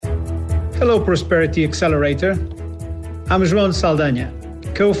Hello, Prosperity Accelerator. I'm João Saldanha,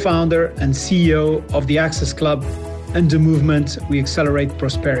 co-founder and CEO of the Access Club and the movement We Accelerate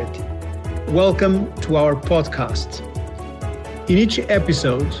Prosperity. Welcome to our podcast. In each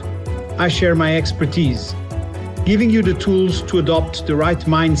episode, I share my expertise, giving you the tools to adopt the right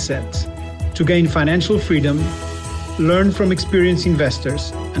mindset to gain financial freedom, learn from experienced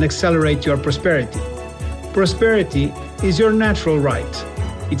investors, and accelerate your prosperity. Prosperity is your natural right.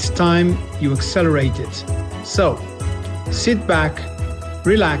 It's time you accelerate it. So, sit back,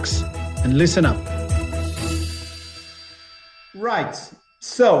 relax, and listen up. Right.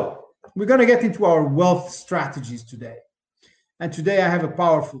 So, we're going to get into our wealth strategies today. And today I have a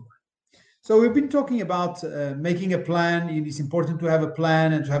powerful one. So we've been talking about making a plan. It is important to have a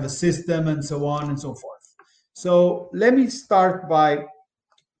plan and to have a system and so on and so forth. So let me start by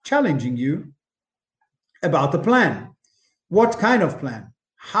challenging you about the plan. What kind of plan?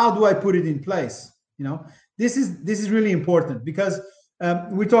 How do I put it in place? You know, this is really important because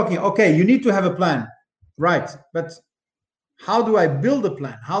we're talking, okay, you need to have a plan, right? But how do I build a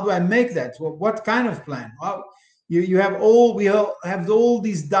plan? How do I make that? Well, what kind of plan? Well, we have all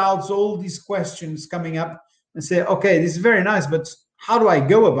these doubts, all these questions coming up and say, okay, this is very nice, but how do I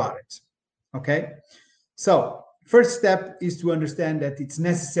go about it? Okay. So first step is to understand that it's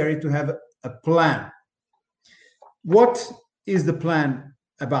necessary to have a plan. What is the plan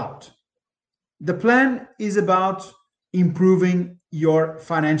about? The plan is about improving your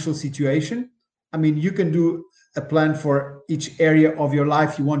financial situation. I mean, you can do a plan for each area of your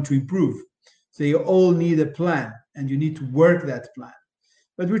life you want to improve. So you all need a plan and you need to work that plan.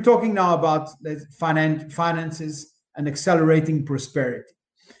 But we're talking now about finances and accelerating prosperity.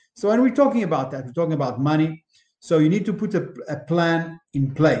 So when we're talking about that, we're talking about money. So you need to put a plan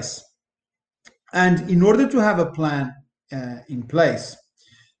in place. And in order to have a plan in place,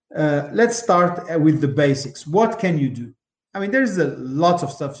 let's start with the basics. What can you do? I mean, there's a lot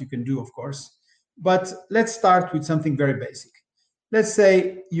of stuff you can do, of course, but let's start with something very basic. Let's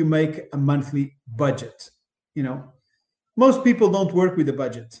say you make a monthly budget. You know, most people don't work with a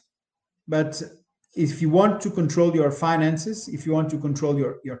budget, but if you want to control your finances, if you want to control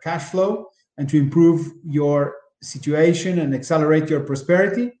your cash flow and to improve your situation and accelerate your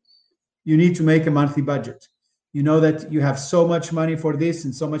prosperity, you need to make a monthly budget. You know that you have so much money for this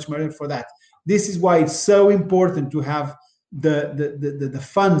and so much money for that. This is why it's so important to have the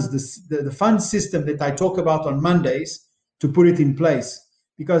funds, the fund system that I talk about on Mondays, to put it in place,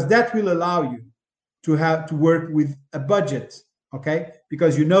 because that will allow you to have to work with a budget, okay?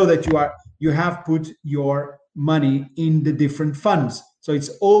 Because you know that you have put your money in the different funds. So it's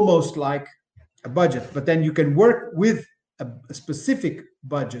almost like a budget, but then you can work with a specific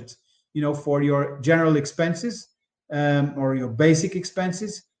budget, you know, for your general expenses or your basic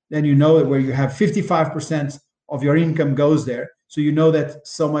expenses. Then you know where you have 55% of your income goes there. So you know that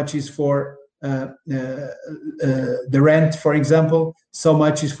so much is for the rent, for example, so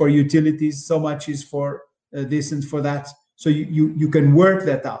much is for utilities, so much is for this and for that. So you can work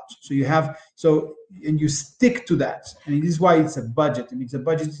that out. So you have, and you stick to that. And this is why it's a budget. I mean, it's a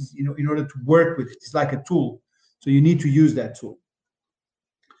budget, you know, in order to work with it. It's like a tool. So you need to use that tool.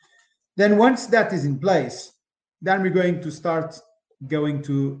 Then once that is in place, then we're going to start going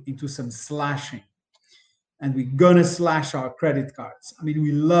into some slashing. And we're going to slash our credit cards. I mean,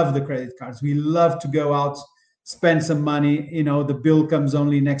 we love the credit cards. We love to go out, spend some money. You know, the bill comes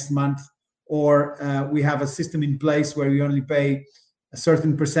only next month, or we have a system in place where we only pay a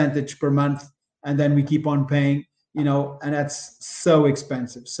certain percentage per month, and then we keep on paying, you know, and that's so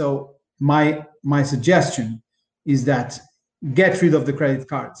expensive. So my suggestion is that get rid of the credit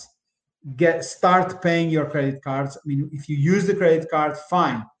cards. Start paying your credit cards. I mean, if you use the credit card,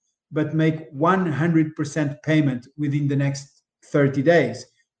 fine, but make 100% payment within the next 30 days.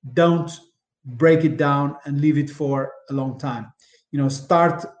 Don't break it down and leave it for a long time. You know,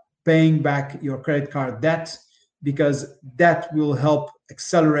 start paying back your credit card debt, because that will help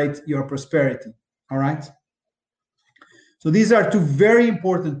accelerate your prosperity. All right. So these are two very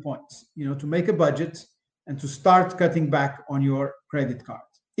important points, you know, to make a budget and to start cutting back on your credit card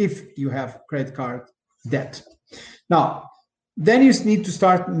if you have credit card debt. Now, then you need to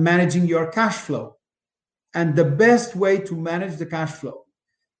start managing your cash flow. And the best way to manage the cash flow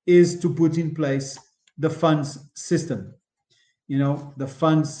is to put in place the funds system. You know, the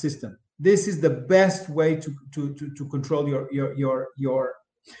funds system. This is the best way to control your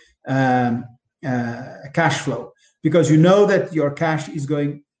cash flow, because you know that your cash is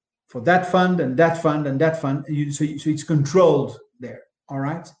going for that fund and that fund and that fund. So it's controlled there. All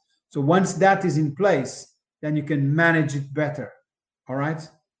right. So once that is in place, then you can manage it better. All right.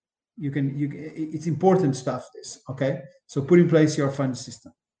 it's important stuff, this. Okay, so put in place your fund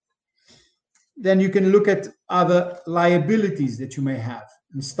system. Then you can look at other liabilities that you may have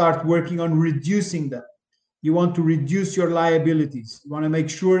and start working on reducing them. You want to reduce your liabilities. You want to make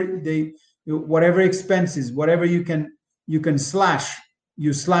sure whatever expenses, whatever you can slash,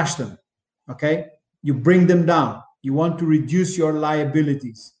 you slash them. Okay, you bring them down. You want to reduce your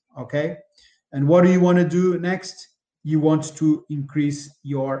liabilities. Okay, and what do you want to do next? You want to increase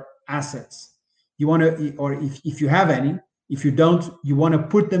your assets. You want to, or if you have any, if you don't, you want to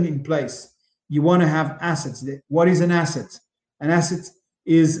put them in place. You want to have assets. What is an asset? An asset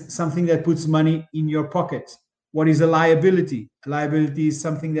is something that puts money in your pocket. What is a liability? A liability is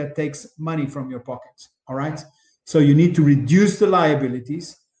something that takes money from your pocket. All right. So you need to reduce the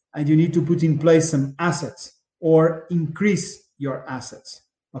liabilities and you need to put in place some assets or increase your assets.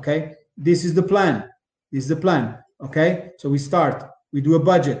 Okay. This is the plan. This is the plan. Okay. So we do a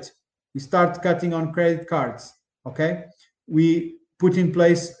budget. We start cutting on credit cards. Okay. We put in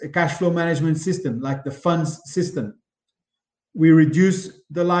place a cash flow management system like the funds system. We reduce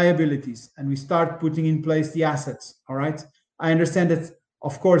the liabilities and we start putting in place the assets. All right. I understand that,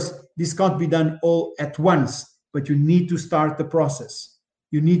 of course, this can't be done all at once, but you need to start the process.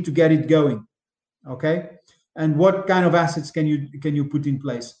 You need to get it going. Okay. And what kind of assets can you put in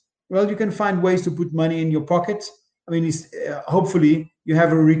place? Well, you can find ways to put money in your pocket. I mean, hopefully you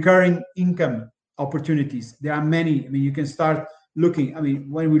have a recurring income opportunities. There are many. I mean, you can start looking. I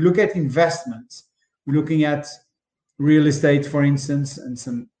mean, when we look at investments, we're looking at real estate, for instance, and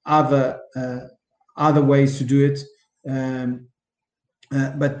some other ways to do it.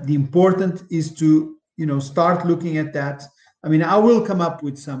 But the important is to start looking at that. I mean, I will come up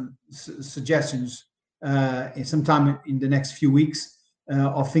with some suggestions sometime in the next few weeks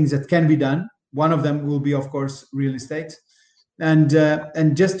of things that can be done. One of them will be, of course, real estate, and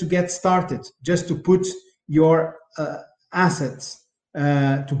just to get started, just to put your assets,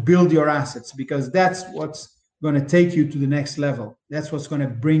 to build your assets, because that's what's going to take you to the next level. That's what's going to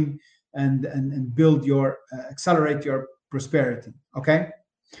bring and build your accelerate your prosperity. Okay,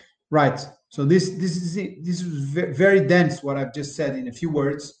 right. So this is very dense what I've just said in a few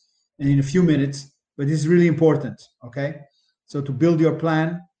words and in a few minutes, but this is really important. Okay, so to build your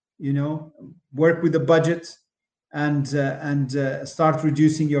plan, work with the budget and start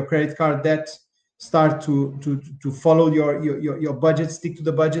reducing your credit card debt. Start to follow your budget, stick to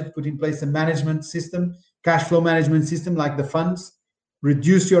the budget, put in place a management system, cash flow management system like the funds,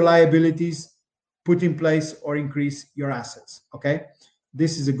 reduce your liabilities, put in place or increase your assets. Okay,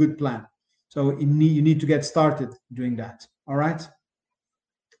 this is a good plan. So you need to get started doing that. All right,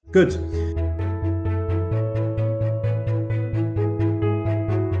 good.